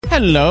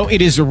Hello,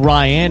 it is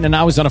Ryan, and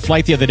I was on a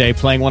flight the other day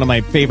playing one of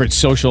my favorite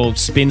social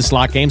spin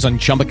slot games on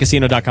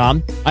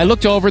ChumbaCasino.com. I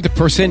looked over at the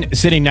person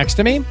sitting next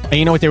to me, and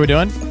you know what they were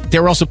doing? They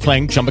were also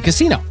playing Chumba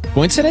Casino.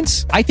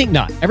 Coincidence? I think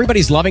not.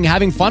 Everybody's loving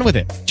having fun with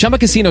it. Chumba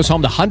Casino is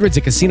home to hundreds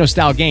of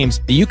casino-style games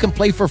that you can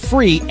play for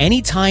free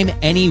anytime,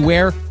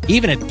 anywhere,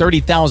 even at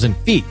 30,000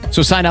 feet.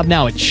 So sign up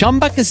now at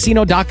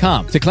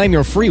ChumbaCasino.com to claim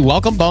your free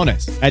welcome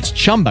bonus. That's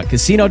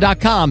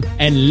ChumbaCasino.com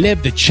and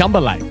live the Chumba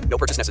life. No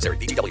purchase necessary.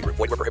 VGW. Void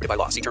where prohibited by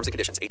law. See terms and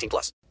conditions.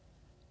 18+.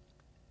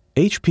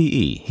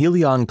 HPE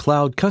Helion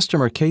Cloud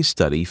Customer Case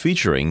Study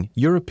featuring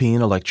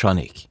European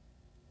Electronique.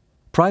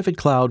 Private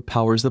cloud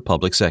powers the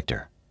public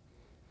sector.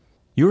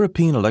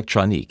 European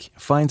Electronique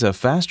finds a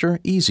faster,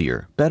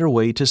 easier, better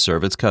way to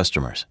serve its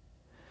customers.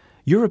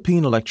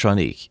 European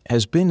Electronique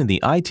has been in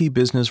the IT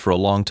business for a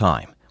long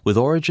time, with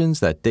origins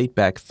that date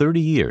back 30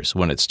 years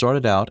when it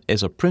started out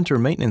as a printer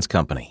maintenance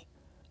company.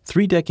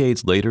 3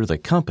 decades later, the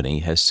company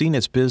has seen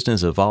its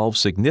business evolve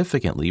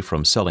significantly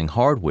from selling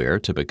hardware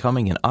to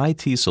becoming an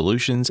IT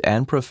solutions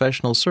and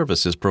professional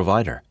services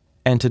provider.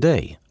 And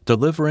today,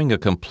 delivering a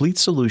complete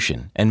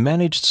solution and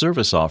managed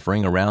service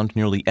offering around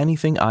nearly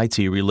anything IT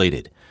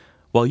related.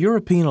 While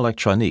European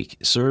Electronique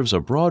serves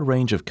a broad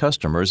range of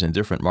customers in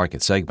different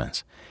market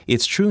segments,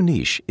 its true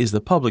niche is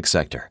the public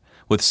sector,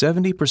 with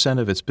 70%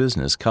 of its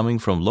business coming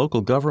from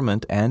local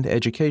government and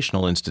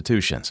educational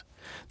institutions.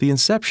 The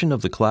inception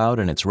of the cloud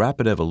and its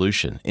rapid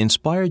evolution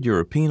inspired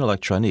European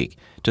Electronique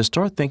to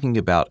start thinking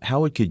about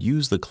how it could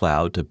use the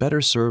cloud to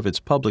better serve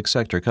its public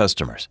sector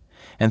customers.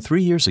 And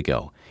 3 years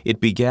ago, it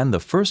began the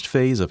first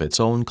phase of its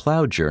own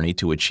cloud journey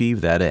to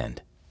achieve that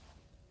end.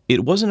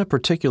 It wasn't a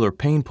particular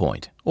pain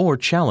point or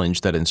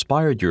challenge that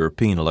inspired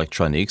European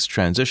Electronique's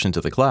transition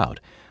to the cloud.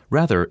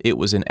 Rather, it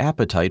was an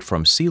appetite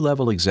from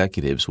C-level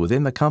executives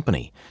within the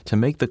company to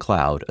make the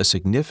cloud a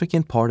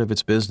significant part of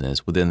its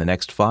business within the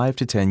next 5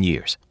 to 10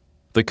 years.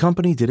 The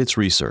company did its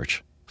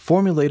research,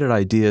 formulated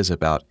ideas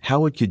about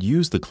how it could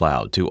use the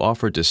cloud to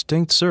offer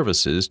distinct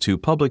services to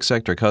public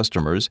sector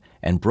customers,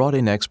 and brought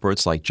in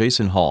experts like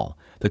Jason Hall,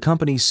 the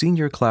company's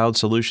senior cloud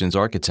solutions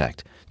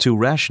architect, to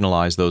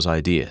rationalize those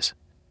ideas.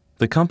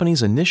 The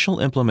company's initial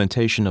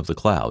implementation of the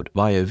cloud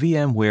via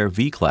VMware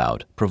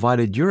vCloud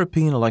provided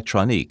European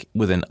Electronique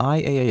with an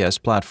IaaS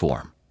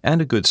platform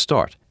and a good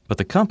start, but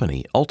the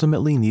company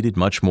ultimately needed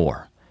much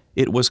more.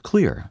 It was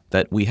clear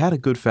that we had a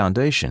good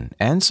foundation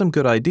and some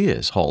good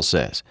ideas, Hall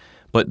says,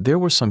 but there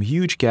were some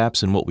huge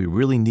gaps in what we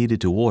really needed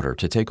to order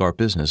to take our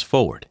business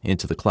forward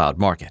into the cloud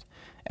market.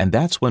 And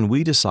that's when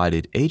we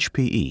decided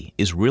HPE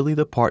is really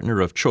the partner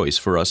of choice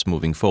for us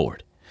moving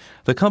forward.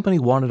 The company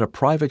wanted a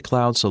private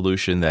cloud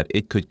solution that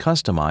it could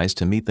customize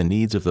to meet the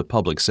needs of the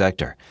public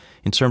sector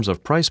in terms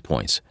of price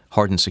points,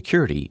 hardened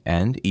security,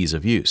 and ease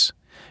of use.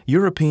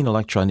 European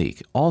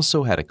Electronique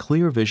also had a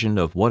clear vision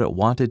of what it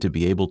wanted to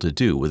be able to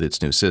do with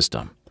its new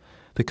system.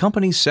 The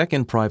company's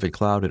second private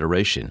cloud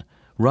iteration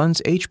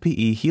runs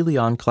HPE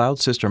Helion Cloud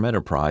System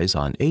Enterprise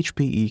on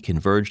HPE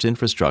Converged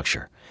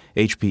Infrastructure,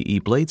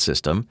 HPE Blade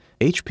System,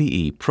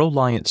 HPE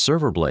ProLiant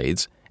Server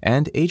Blades,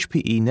 and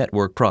HPE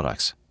Network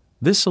products.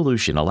 This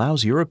solution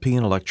allows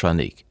European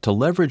Electronique to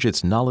leverage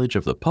its knowledge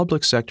of the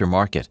public sector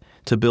market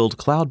to build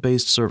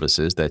cloud-based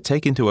services that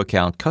take into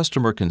account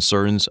customer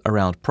concerns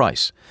around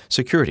price,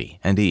 security,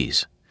 and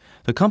ease.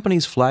 The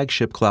company's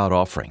flagship cloud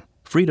offering,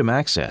 Freedom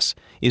Access,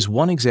 is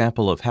one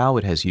example of how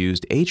it has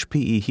used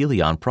HPE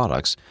Helion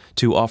products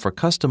to offer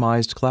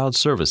customized cloud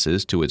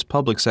services to its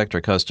public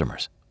sector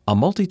customers. A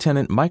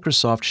multi-tenant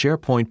Microsoft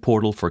SharePoint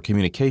portal for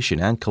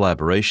communication and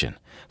collaboration,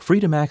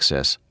 Freedom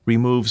Access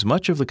removes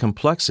much of the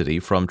complexity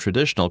from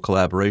traditional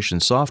collaboration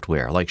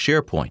software like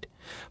SharePoint.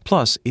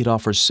 Plus, it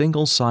offers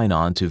single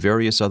sign-on to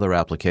various other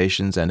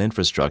applications and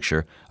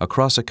infrastructure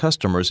across a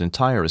customer's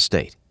entire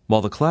estate.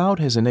 While the cloud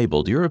has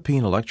enabled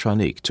European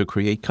Electronique to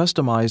create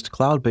customized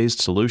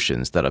cloud-based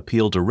solutions that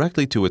appeal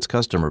directly to its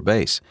customer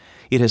base,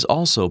 it has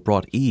also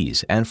brought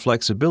ease and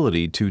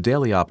flexibility to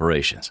daily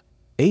operations.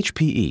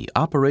 HPE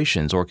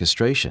Operations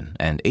Orchestration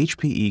and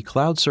HPE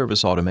Cloud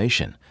Service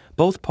Automation,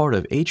 both part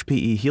of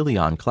HPE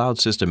Helion Cloud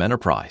System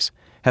Enterprise,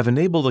 have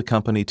enabled the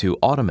company to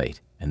automate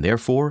and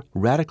therefore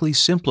radically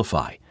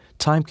simplify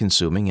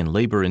time-consuming and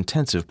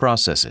labor-intensive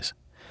processes.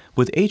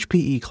 With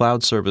HPE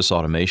Cloud Service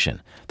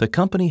Automation, the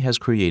company has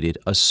created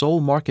a sole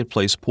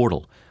marketplace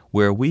portal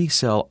where we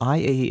sell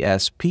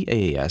IaaS,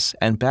 PaaS,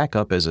 and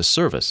backup as a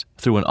service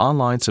through an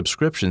online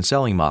subscription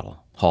selling model,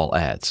 Hall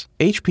adds.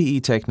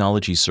 HPE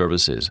Technology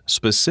Services,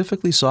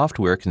 specifically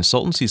software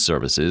consultancy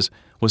services,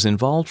 was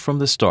involved from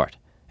the start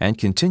and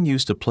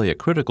continues to play a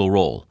critical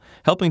role,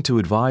 helping to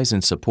advise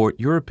and support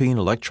European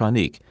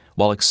Electronique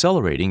while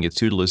accelerating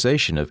its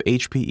utilization of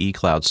HPE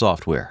cloud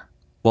software.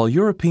 While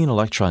European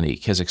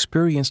Electronique has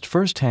experienced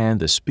firsthand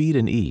the speed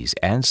and ease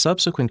and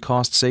subsequent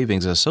cost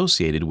savings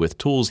associated with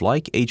tools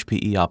like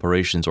HPE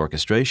Operations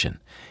Orchestration,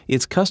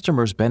 its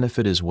customers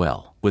benefit as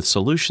well with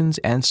solutions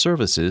and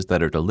services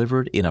that are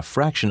delivered in a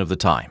fraction of the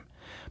time.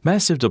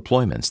 Massive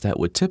deployments that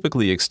would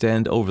typically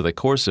extend over the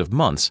course of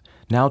months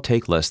now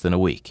take less than a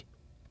week.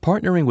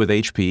 Partnering with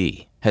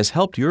HPE, has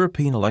helped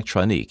European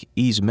Electronique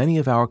ease many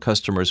of our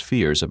customers'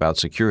 fears about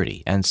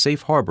security and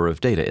safe harbor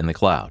of data in the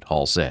cloud,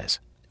 Hall says.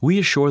 We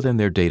assure them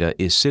their data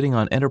is sitting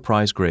on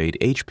enterprise-grade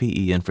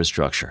HPE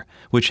infrastructure,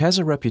 which has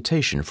a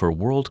reputation for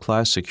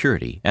world-class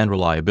security and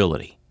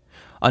reliability.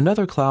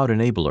 Another cloud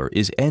enabler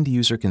is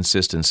end-user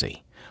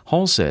consistency.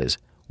 Hall says,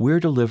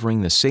 we're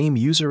delivering the same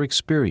user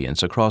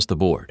experience across the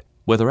board.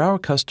 Whether our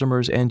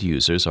customers' end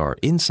users are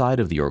inside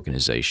of the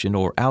organization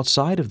or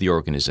outside of the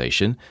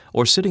organization,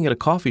 or sitting at a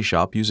coffee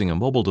shop using a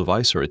mobile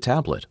device or a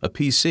tablet, a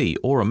PC,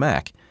 or a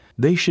Mac,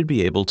 they should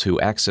be able to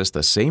access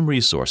the same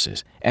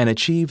resources and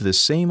achieve the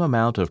same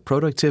amount of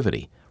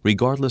productivity,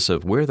 regardless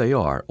of where they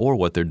are or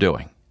what they're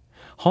doing.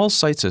 Hall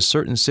cites a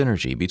certain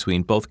synergy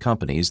between both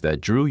companies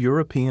that drew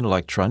European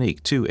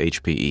Electronique to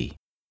HPE.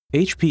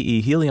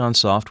 HPE Helion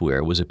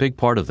software was a big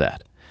part of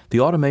that. The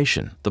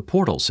automation, the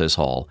portal, says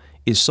Hall,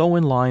 is so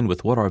in line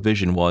with what our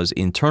vision was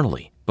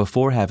internally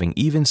before having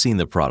even seen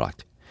the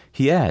product.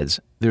 He adds,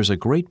 there's a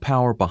great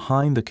power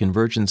behind the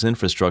convergence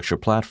infrastructure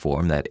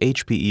platform that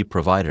HPE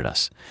provided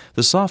us,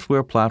 the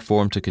software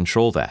platform to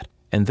control that,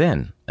 and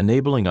then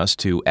enabling us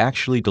to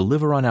actually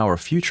deliver on our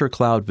future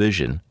cloud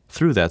vision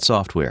through that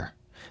software.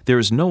 There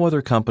is no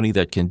other company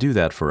that can do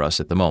that for us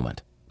at the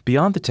moment.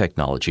 Beyond the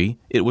technology,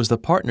 it was the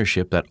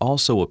partnership that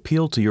also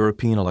appealed to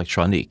European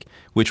Electronique,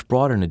 which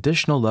brought an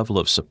additional level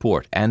of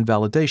support and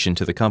validation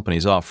to the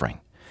company's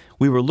offering.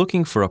 We were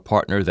looking for a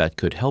partner that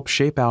could help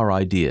shape our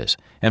ideas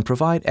and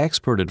provide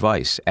expert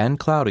advice and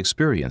cloud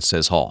experience,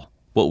 says Hall.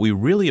 What we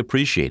really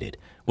appreciated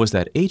was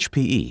that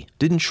HPE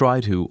didn't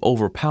try to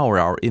overpower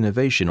our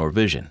innovation or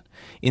vision.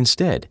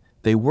 Instead,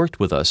 they worked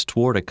with us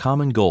toward a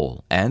common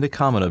goal and a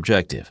common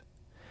objective.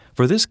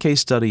 For this case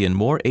study and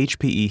more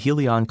HPE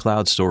Helion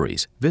Cloud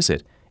stories,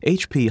 visit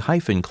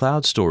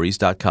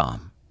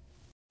hp-cloudstories.com.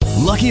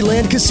 Lucky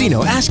Land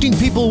Casino, asking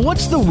people,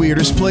 what's the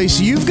weirdest place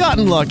you've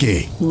gotten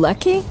lucky?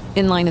 Lucky?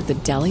 In line at the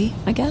deli,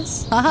 I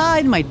guess? Aha,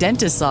 in my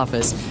dentist's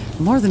office.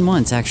 More than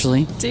once,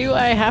 actually. Do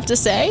I have to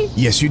say?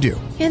 Yes, you do.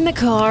 In the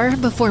car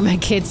before my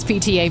kids'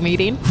 PTA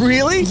meeting.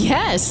 Really?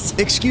 Yes.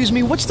 Excuse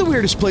me, what's the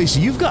weirdest place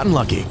you've gotten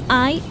lucky?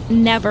 I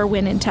never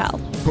win and tell.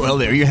 Well,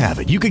 there you have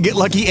it. You can get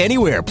lucky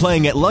anywhere,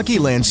 playing at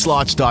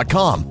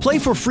LuckyLandSlots.com. Play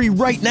for free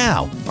right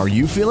now. Are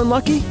you feeling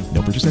lucky?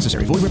 No purchase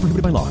necessary. Void where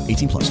prohibited by law.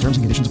 18+. Terms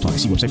and conditions apply.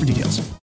 See website for details.